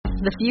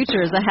The future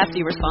is a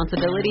hefty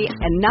responsibility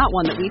and not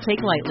one that we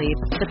take lightly.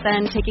 But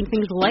then taking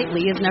things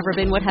lightly has never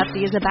been what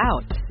Hefty is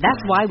about.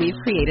 That's why we've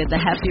created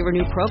the Hefty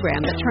Renew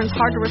program that turns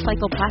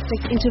hard-to-recycle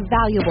plastics into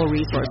valuable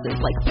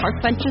resources like park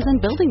benches and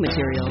building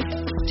materials.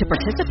 To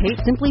participate,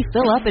 simply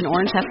fill up an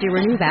orange Hefty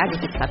Renew bag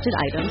with accepted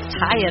items,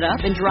 tie it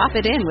up, and drop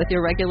it in with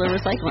your regular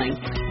recycling.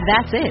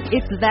 That's it.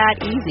 It's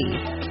that easy.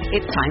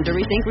 It's time to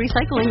rethink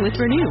recycling with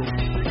Renew.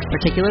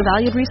 Particular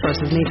valued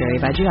resources may vary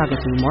by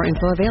geography. More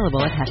info available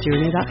at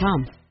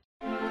heftyrenew.com.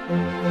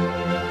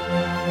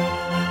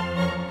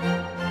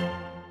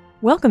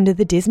 Welcome to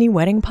the Disney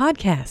Wedding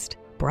Podcast,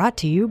 brought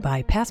to you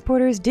by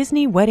Passporter's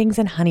Disney Weddings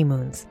and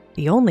Honeymoons,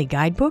 the only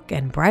guidebook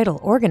and bridal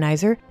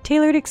organizer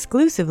tailored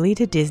exclusively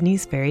to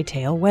Disney's fairy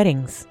tale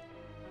weddings.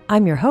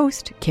 I'm your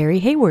host, Carrie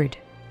Hayward.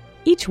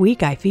 Each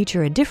week I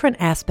feature a different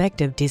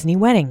aspect of Disney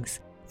weddings,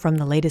 from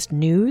the latest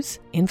news,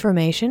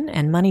 information,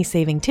 and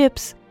money-saving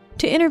tips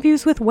to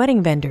interviews with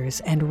wedding vendors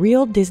and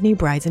real Disney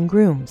brides and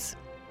grooms.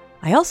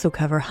 I also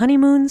cover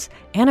honeymoons,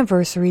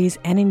 anniversaries,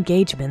 and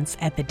engagements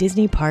at the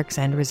Disney parks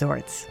and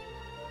resorts.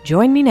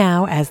 Join me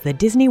now as the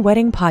Disney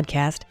Wedding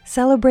Podcast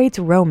celebrates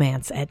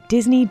romance at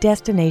Disney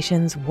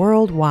destinations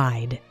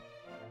worldwide.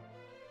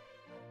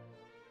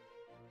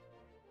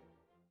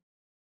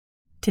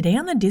 Today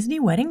on the Disney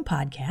Wedding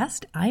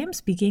Podcast, I am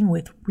speaking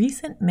with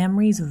recent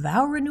Memories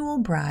vow renewal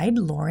bride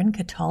Lauren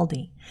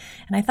Cataldi.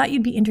 And I thought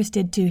you'd be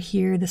interested to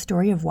hear the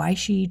story of why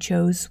she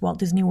chose Walt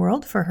Disney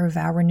World for her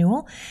vow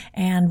renewal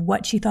and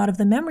what she thought of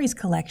the Memories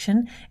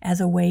collection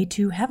as a way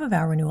to have a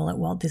vow renewal at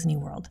Walt Disney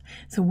World.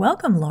 So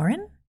welcome,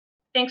 Lauren.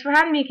 Thanks for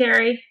having me,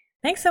 Carrie.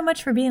 Thanks so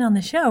much for being on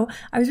the show.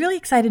 I was really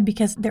excited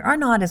because there are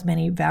not as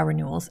many vow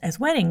renewals as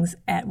weddings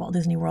at Walt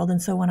Disney World.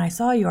 And so when I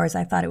saw yours,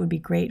 I thought it would be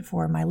great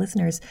for my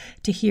listeners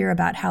to hear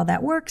about how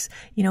that works.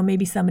 You know,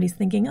 maybe somebody's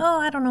thinking, oh,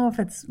 I don't know if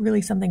it's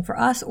really something for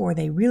us, or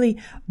they really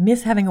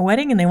miss having a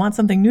wedding and they want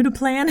something new to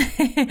plan.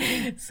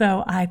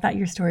 So I thought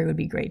your story would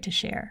be great to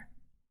share.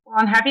 Well,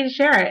 I'm happy to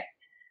share it.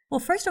 Well,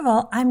 first of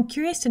all, I'm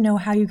curious to know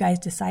how you guys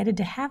decided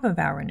to have a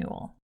vow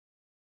renewal.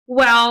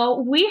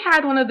 Well, we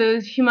had one of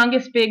those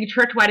humongous big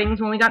church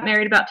weddings when we got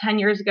married about 10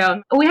 years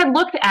ago. We had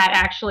looked at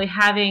actually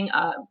having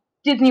a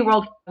Disney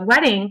World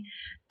wedding,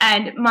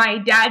 and my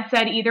dad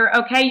said either,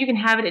 okay, you can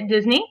have it at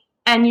Disney,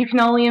 and you can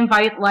only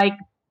invite like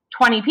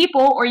 20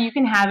 people, or you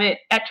can have it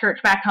at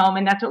church back home,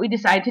 and that's what we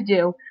decided to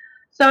do.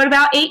 So at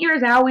about 8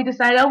 years out, we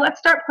decided, let's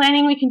start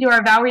planning. We can do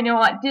our vow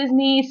renewal at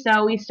Disney,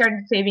 so we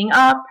started saving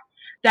up.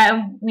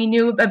 Then we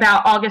knew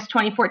about August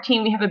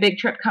 2014, we have a big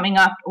trip coming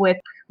up with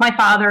my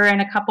father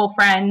and a couple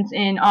friends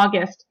in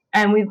August.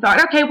 And we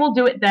thought, okay, we'll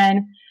do it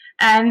then.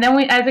 And then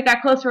as it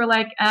got closer, we're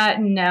like,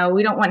 no,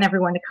 we don't want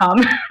everyone to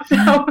come.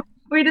 So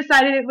we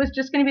decided it was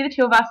just going to be the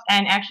two of us.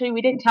 And actually,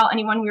 we didn't tell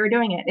anyone we were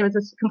doing it. It was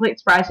a complete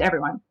surprise to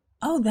everyone.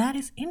 Oh, that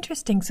is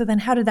interesting. So then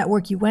how did that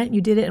work? You went, you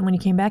did it, and when you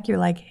came back, you're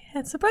like,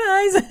 hey,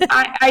 surprise.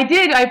 I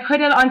did. I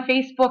put it on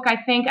Facebook, I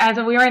think, as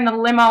we were in the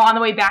limo on the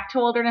way back to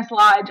Wilderness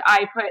Lodge.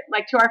 I put,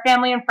 to our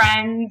family and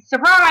friends,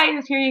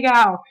 surprise, here you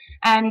go.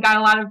 And got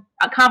a lot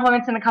of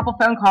compliments and a couple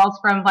phone calls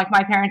from,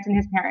 my parents and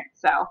his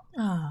parents. So,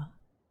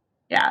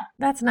 yeah.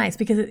 That's nice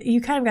because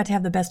you kind of got to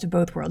have the best of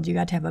both worlds. You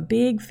got to have a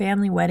big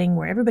family wedding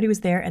where everybody was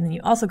there, and then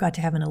you also got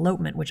to have an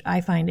elopement, which I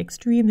find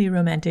extremely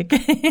romantic.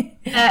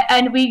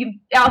 And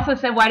we also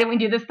said, why didn't we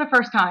do this the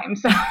first time?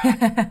 So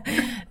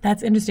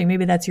that's interesting.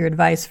 Maybe that's your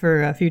advice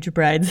for future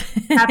brides.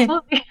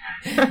 Absolutely.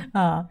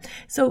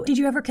 So did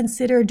you ever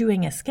consider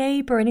doing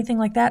Escape or anything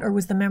like that, or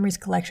was the Memories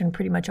collection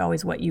pretty much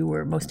always what you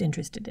were most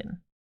interested in?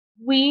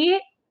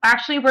 We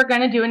actually were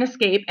going to do an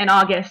Escape in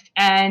August,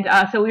 and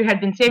so we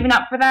had been saving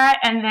up for that,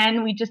 and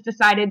then we just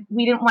decided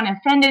we didn't want to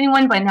offend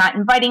anyone by not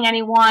inviting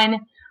anyone,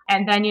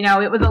 and then,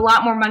 it was a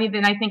lot more money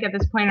than I think at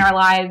this point in our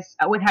lives,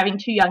 with having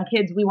two young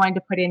kids, we wanted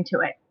to put into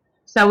it.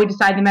 So we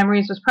decided the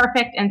Memories was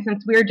perfect, and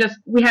since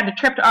we had a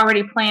trip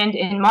already planned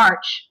in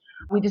March,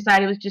 we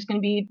decided it was just going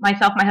to be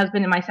myself, my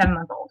husband, and my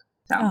 7-month-old.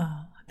 So. Oh,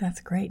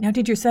 that's great. Now,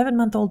 did your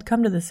 7-month-old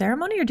come to the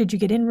ceremony, or did you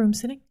get in-room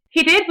sitting?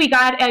 He did. We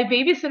got a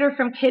babysitter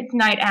from Kids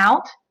Night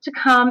Out to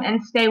come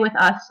and stay with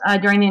us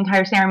during the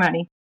entire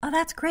ceremony. Oh,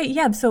 that's great.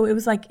 Yeah, so it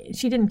was like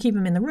she didn't keep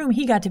him in the room.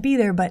 He got to be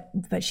there, but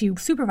she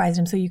supervised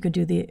him so you could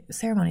do the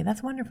ceremony.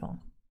 That's wonderful.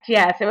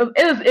 Yes,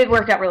 it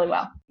worked out really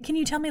well. Can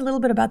you tell me a little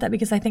bit about that?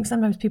 Because I think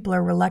sometimes people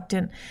are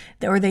reluctant,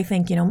 or they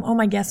think, oh,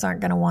 my guests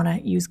aren't going to want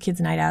to use Kids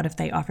Night Out if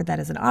they offered that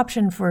as an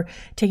option for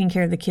taking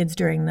care of the kids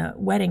during the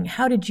wedding.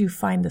 How did you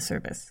find the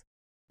service?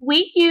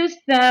 We used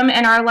them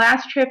in our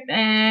last trip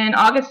in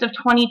August of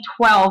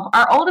 2012.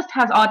 Our oldest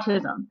has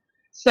autism,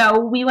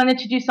 so we wanted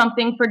to do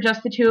something for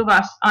just the two of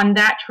us on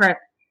that trip,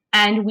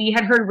 and we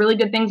had heard really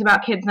good things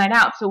about Kids Night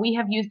Out, so we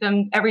have used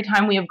them every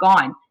time we have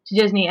gone to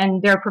Disney,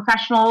 and they're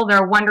professional,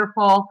 they're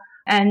wonderful,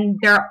 and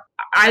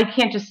I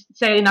can't just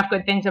say enough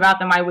good things about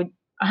them. I would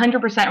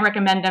 100%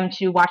 recommend them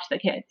to watch the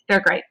kids.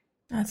 They're great.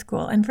 That's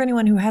cool. And for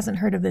anyone who hasn't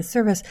heard of this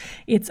service,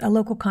 it's a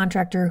local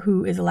contractor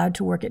who is allowed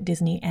to work at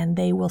Disney, and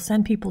they will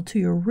send people to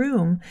your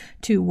room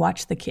to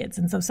watch the kids.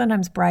 And so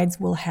sometimes brides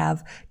will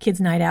have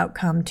kids' night out,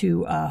 come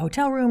to a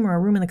hotel room or a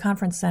room in the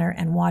conference center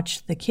and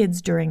watch the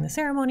kids during the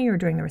ceremony or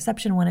during the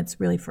reception when it's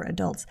really for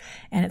adults.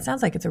 And it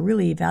sounds like it's a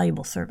really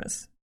valuable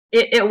service.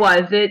 It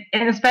was.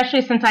 And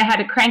especially since I had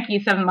a cranky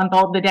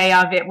 7-month-old the day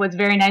of, it was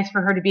very nice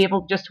for her to be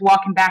able to just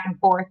walk him back and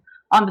forth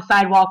on the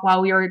sidewalk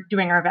while we were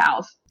doing our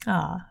vows.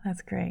 Ah,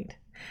 that's great.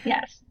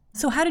 Yes.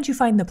 So how did you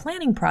find the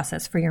planning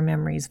process for your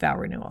memories vow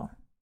renewal?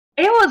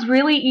 It was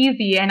really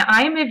easy, and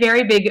I'm a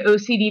very big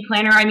OCD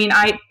planner. I mean,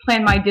 I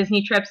plan my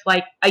Disney trips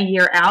like a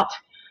year out.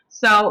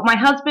 So my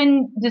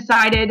husband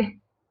decided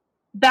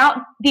about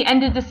the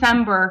end of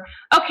December,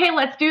 okay,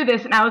 let's do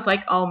this. And I was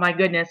like, oh my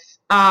goodness.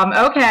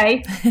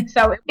 Okay.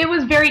 So it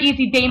was very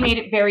easy. They made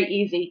it very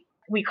easy.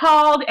 We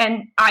called,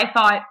 and I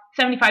thought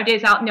 75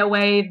 days out, no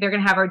way, they're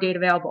going to have our date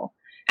available.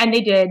 And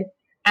they did.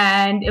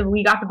 And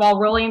we got the ball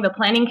rolling. The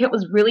planning kit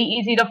was really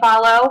easy to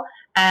follow.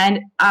 And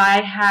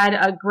I had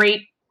a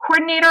great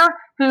coordinator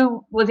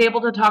who was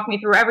able to talk me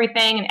through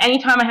everything. And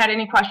anytime I had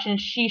any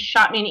questions, she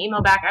shot me an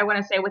email back, I want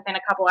to say within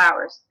a couple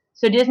hours.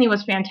 So Disney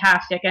was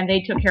fantastic, and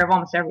they took care of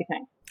almost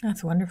everything.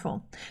 That's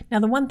wonderful. Now,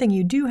 the one thing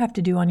you do have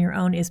to do on your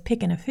own is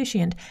pick an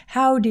officiant.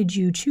 How did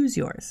you choose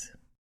yours?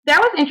 That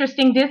was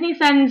interesting. Disney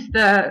sends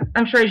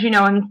I'm sure as you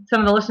know, and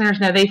some of the listeners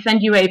know, they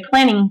send you a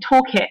planning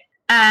toolkit.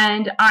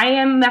 And I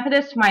am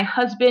Methodist. My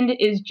husband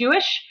is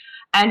Jewish.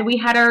 And we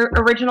had our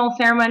original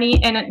ceremony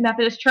in a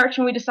Methodist church,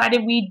 and we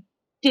decided we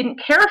didn't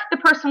care if the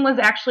person was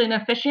actually an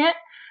officiant.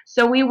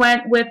 So we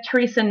went with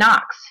Teresa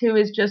Knox, who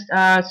is just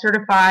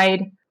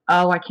certified,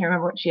 I can't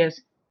remember what she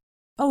is.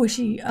 Oh, is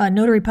she a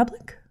notary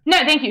public? No,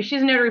 thank you.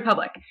 She's a notary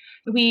public.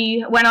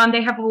 We went on,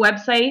 they have a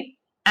website,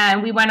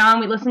 and we went on,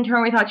 we listened to her,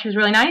 and we thought she was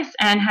really nice,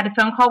 and had a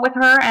phone call with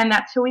her, and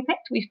that's who we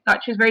picked. We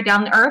thought she was very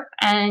down to earth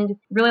and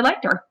really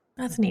liked her.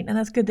 That's neat. And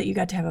that's good that you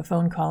got to have a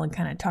phone call and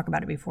kind of talk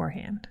about it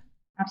beforehand.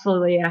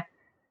 Absolutely, yeah.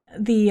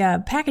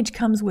 The package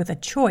comes with a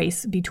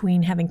choice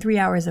between having 3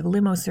 hours of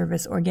limo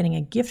service or getting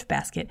a gift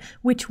basket.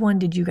 Which one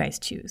did you guys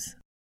choose?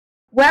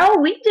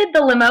 Well, we did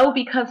the limo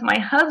because my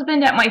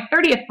husband at my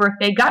 30th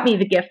birthday got me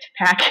the gift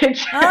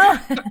package. Oh.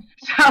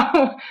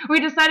 So we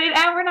decided,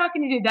 we're not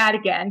going to do that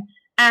again.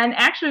 And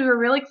actually, we were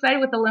really excited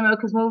with the limo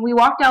because when we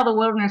walked out of the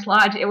Wilderness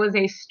Lodge, it was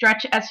a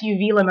stretch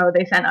SUV limo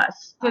they sent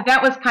us. So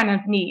that was kind of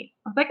neat.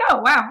 I was like,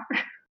 oh, wow.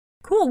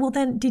 Cool. Well,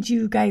 then, did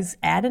you guys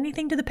add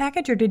anything to the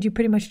package, or did you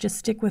pretty much just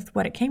stick with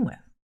what it came with?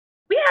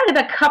 We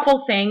added a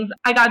couple things.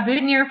 I got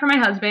boutonniere for my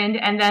husband,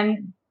 and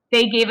then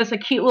they gave us a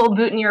cute little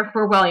boutonniere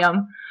for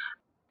William.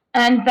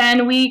 And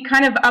then we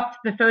kind of upped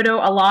the photo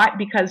a lot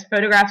because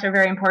photographs are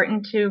very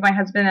important to my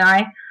husband and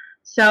I.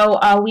 So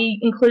we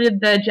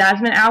included the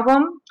Jasmine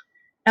album.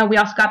 And we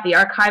also got the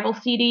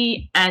archival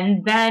CD,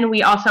 and then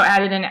we also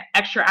added an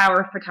extra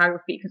hour of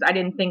photography because I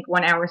didn't think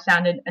 1 hour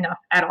sounded enough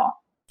at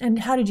all. And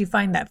how did you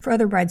find that? For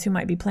other brides who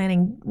might be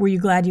planning, were you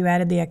glad you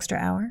added the extra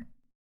hour?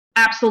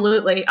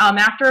 Absolutely.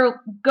 After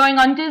going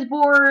on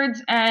Disboards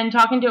and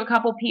talking to a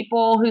couple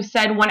people who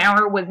said 1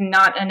 hour was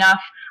not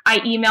enough, I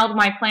emailed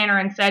my planner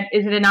and said,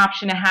 is it an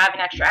option to have an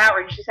extra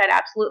hour? And she said,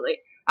 absolutely.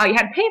 You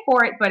had to pay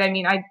for it, but I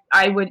mean,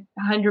 I would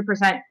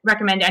 100%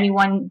 recommend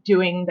anyone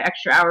doing the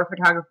extra hour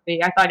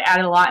photography. I thought it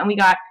added a lot, and we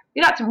got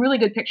some really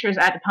good pictures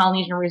at the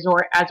Polynesian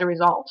Resort as a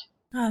result.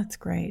 Oh, that's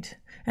great.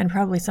 And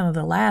probably some of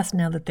the last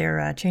now that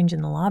they're changing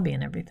the lobby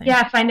and everything.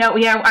 Yes, I know.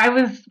 Yeah, I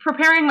was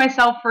preparing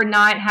myself for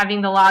not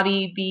having the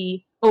lobby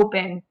be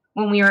open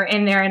when we were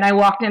in there, and I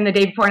walked in the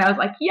day before, and I was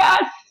like,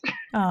 yes!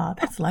 Oh,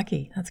 that's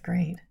lucky. That's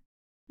great.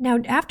 Now,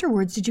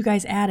 afterwards, did you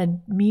guys add a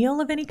meal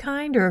of any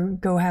kind or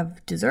go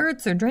have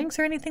desserts or drinks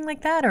or anything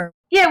like that? Or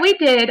Yeah, we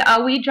did.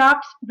 We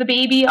dropped the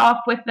baby off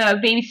with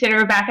the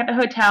babysitter back at the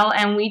hotel,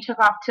 and we took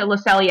off to Le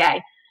Cellier.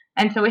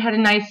 And so we had a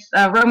nice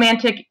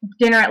romantic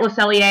dinner at Le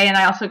Cellier, and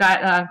I also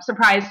got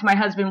surprised my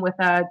husband with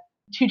a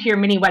 2-tier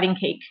mini wedding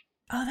cake.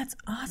 Oh, that's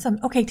awesome.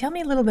 Okay, tell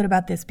me a little bit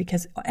about this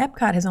because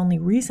Epcot has only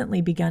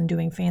recently begun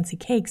doing fancy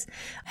cakes.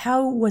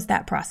 How was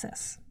that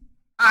process?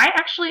 I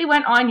actually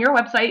went on your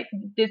website,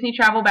 Disney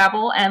Travel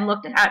Babble, and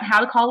looked at how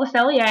to call Le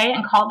Cellier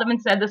and called them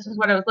and said this is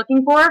what I was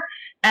looking for.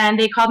 And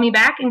they called me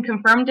back and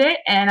confirmed it.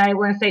 And I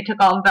want to say it took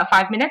all of about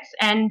 5 minutes.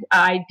 And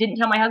I didn't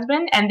tell my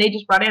husband, and they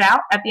just brought it out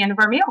at the end of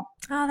our meal.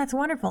 Oh, that's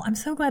wonderful. I'm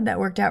so glad that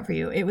worked out for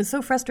you. It was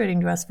so frustrating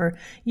to us for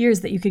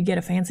years that you could get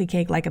a fancy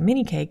cake like a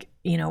mini cake,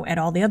 at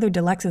all the other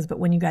deluxes. But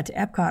when you got to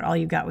Epcot, all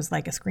you got was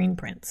like a screen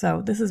print.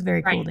 So this is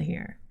very cool to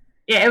hear.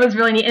 Yeah, it was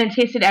really neat. And it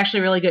tasted actually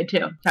really good,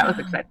 too. That was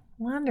exciting.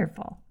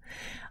 Wonderful.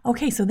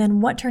 Okay, so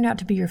then what turned out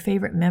to be your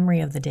favorite memory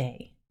of the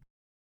day?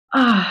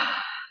 I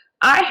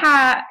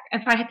have,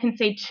 if I can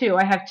say two,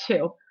 I have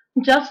two.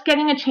 Just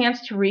getting a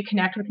chance to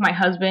reconnect with my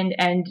husband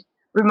and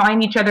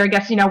remind each other, I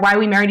guess, why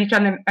we married each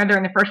other in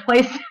the first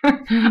place.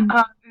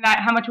 That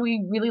how much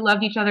we really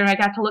loved each other. And I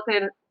got to look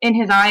at it in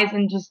his eyes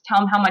and just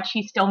tell him how much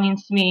he still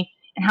means to me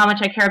and how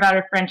much I care about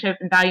our friendship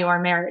and value our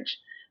marriage.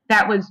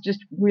 That was just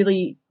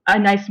really a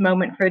nice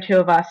moment for the two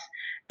of us.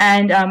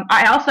 And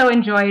I also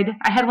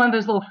I had one of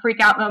those little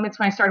freak out moments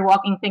when I started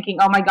walking thinking,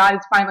 oh my God,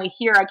 it's finally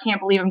here. I can't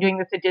believe I'm doing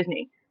this at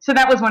Disney. So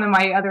that was one of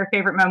my other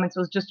favorite moments,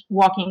 was just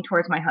walking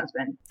towards my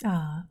husband.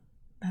 Ah,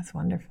 that's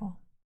wonderful.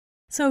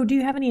 So do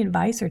you have any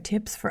advice or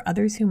tips for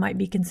others who might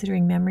be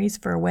considering memories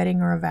for a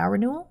wedding or a vow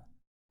renewal?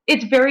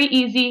 It's very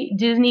easy.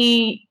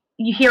 Disney,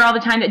 you hear all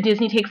the time that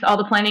Disney takes all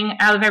the planning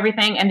out of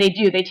everything, and they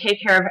do. They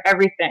take care of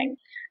everything.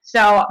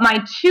 So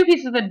my 2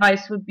 pieces of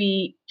advice would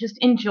be just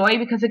enjoy,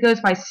 because it goes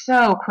by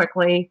so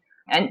quickly.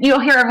 And you'll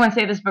hear everyone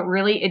say this, but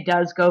really it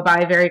does go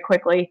by very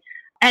quickly.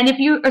 And if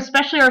you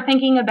especially are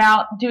thinking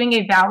about doing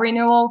a vow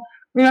renewal,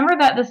 remember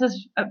that this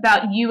is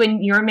about you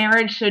and your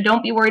marriage. So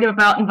don't be worried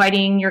about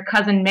inviting your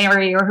cousin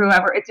Mary or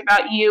whoever. It's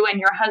about you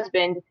and your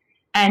husband.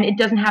 And it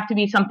doesn't have to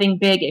be something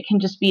big. It can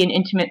just be an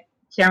intimate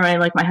ceremony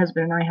like my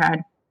husband and I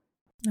had.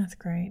 That's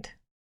great.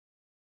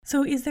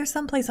 So is there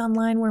someplace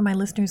online where my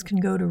listeners can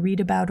go to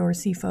read about or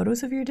see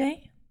photos of your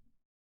day?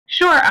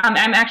 Sure.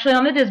 I'm actually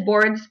on the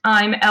Disboards.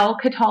 I'm Elle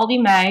Cataldi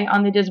May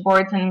on the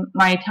Disboards, and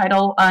my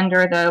title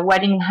under the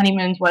Wedding and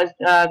Honeymoons was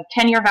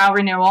 10-year vow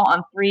renewal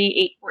on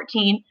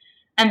 3/8/14.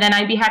 And then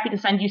I'd be happy to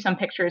send you some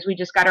pictures. We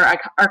just got our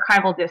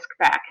archival disc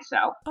back.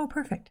 So. Oh,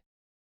 perfect.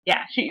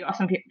 Yeah, shoot you off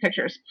some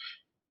pictures.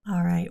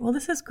 All right. Well,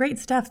 this is great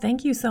stuff.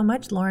 Thank you so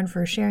much, Lauren,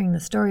 for sharing the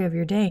story of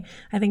your day.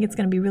 I think it's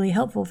going to be really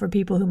helpful for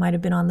people who might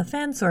have been on the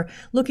fence or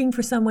looking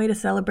for some way to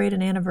celebrate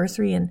an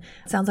anniversary. And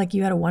it sounds like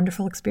you had a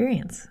wonderful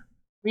experience.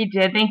 We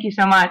did. Thank you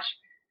so much.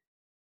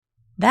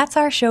 That's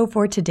our show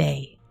for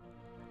today.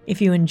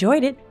 If you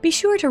enjoyed it, be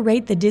sure to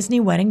rate the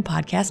Disney Wedding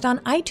Podcast on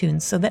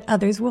iTunes so that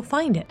others will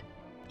find it.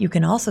 You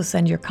can also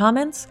send your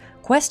comments,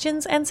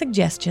 questions, and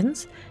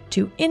suggestions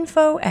to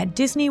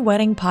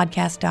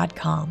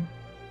info@DisneyWeddingPodcast.com.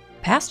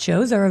 Past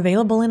shows are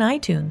available in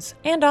iTunes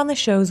and on the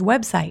show's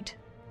website.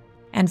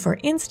 And for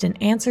instant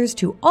answers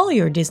to all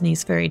your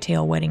Disney's Fairy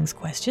Tale Weddings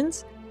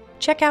questions,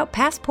 check out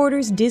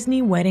Passporter's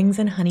Disney Weddings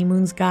and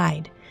Honeymoons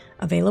Guide,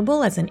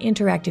 available as an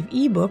interactive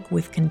ebook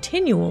with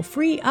continual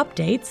free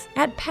updates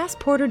at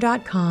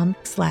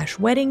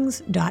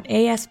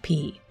passporter.com/weddings.asp,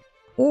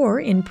 or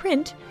in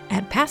print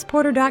at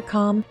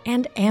passporter.com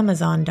and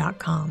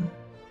amazon.com.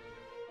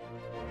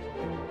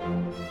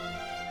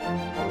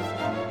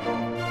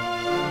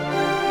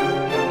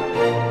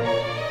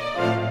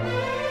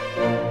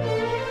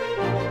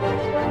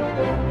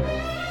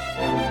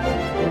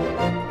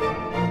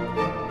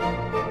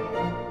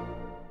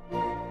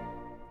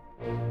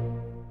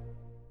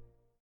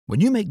 When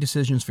you make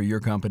decisions for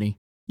your company,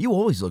 you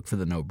always look for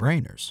the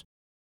no-brainers.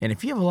 And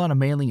if you have a lot of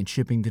mailing and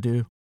shipping to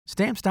do,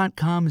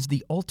 Stamps.com is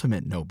the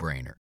ultimate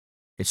no-brainer.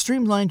 It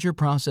streamlines your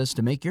process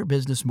to make your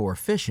business more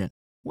efficient,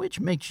 which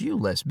makes you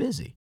less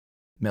busy.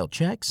 Mail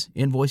checks,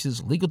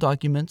 invoices, legal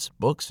documents,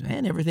 books,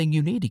 and everything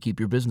you need to keep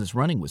your business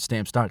running with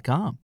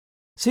Stamps.com.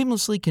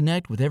 Seamlessly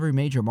connect with every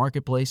major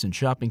marketplace and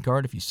shopping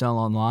cart if you sell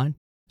online.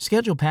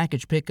 Schedule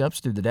package pickups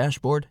through the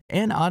dashboard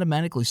and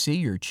automatically see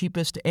your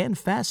cheapest and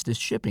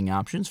fastest shipping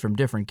options from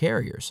different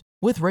carriers,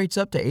 with rates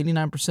up to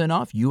 89%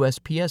 off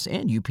USPS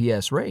and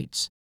UPS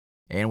rates.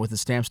 And with the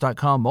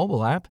Stamps.com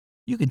mobile app,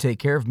 you can take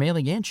care of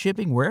mailing and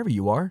shipping wherever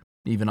you are,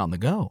 even on the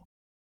go.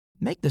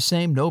 Make the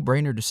same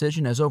no-brainer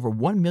decision as over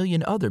 1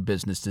 million other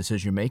business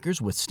decision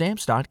makers with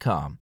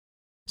Stamps.com.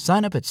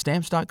 Sign up at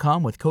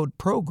Stamps.com with code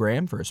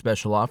PROGRAM for a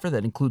special offer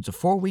that includes a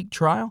 4-week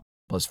trial,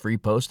 plus free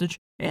postage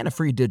and a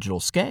free digital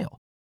scale.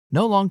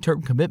 No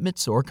long-term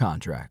commitments or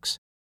contracts.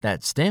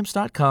 That's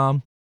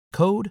Stamps.com,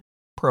 code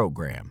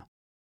PROGRAM.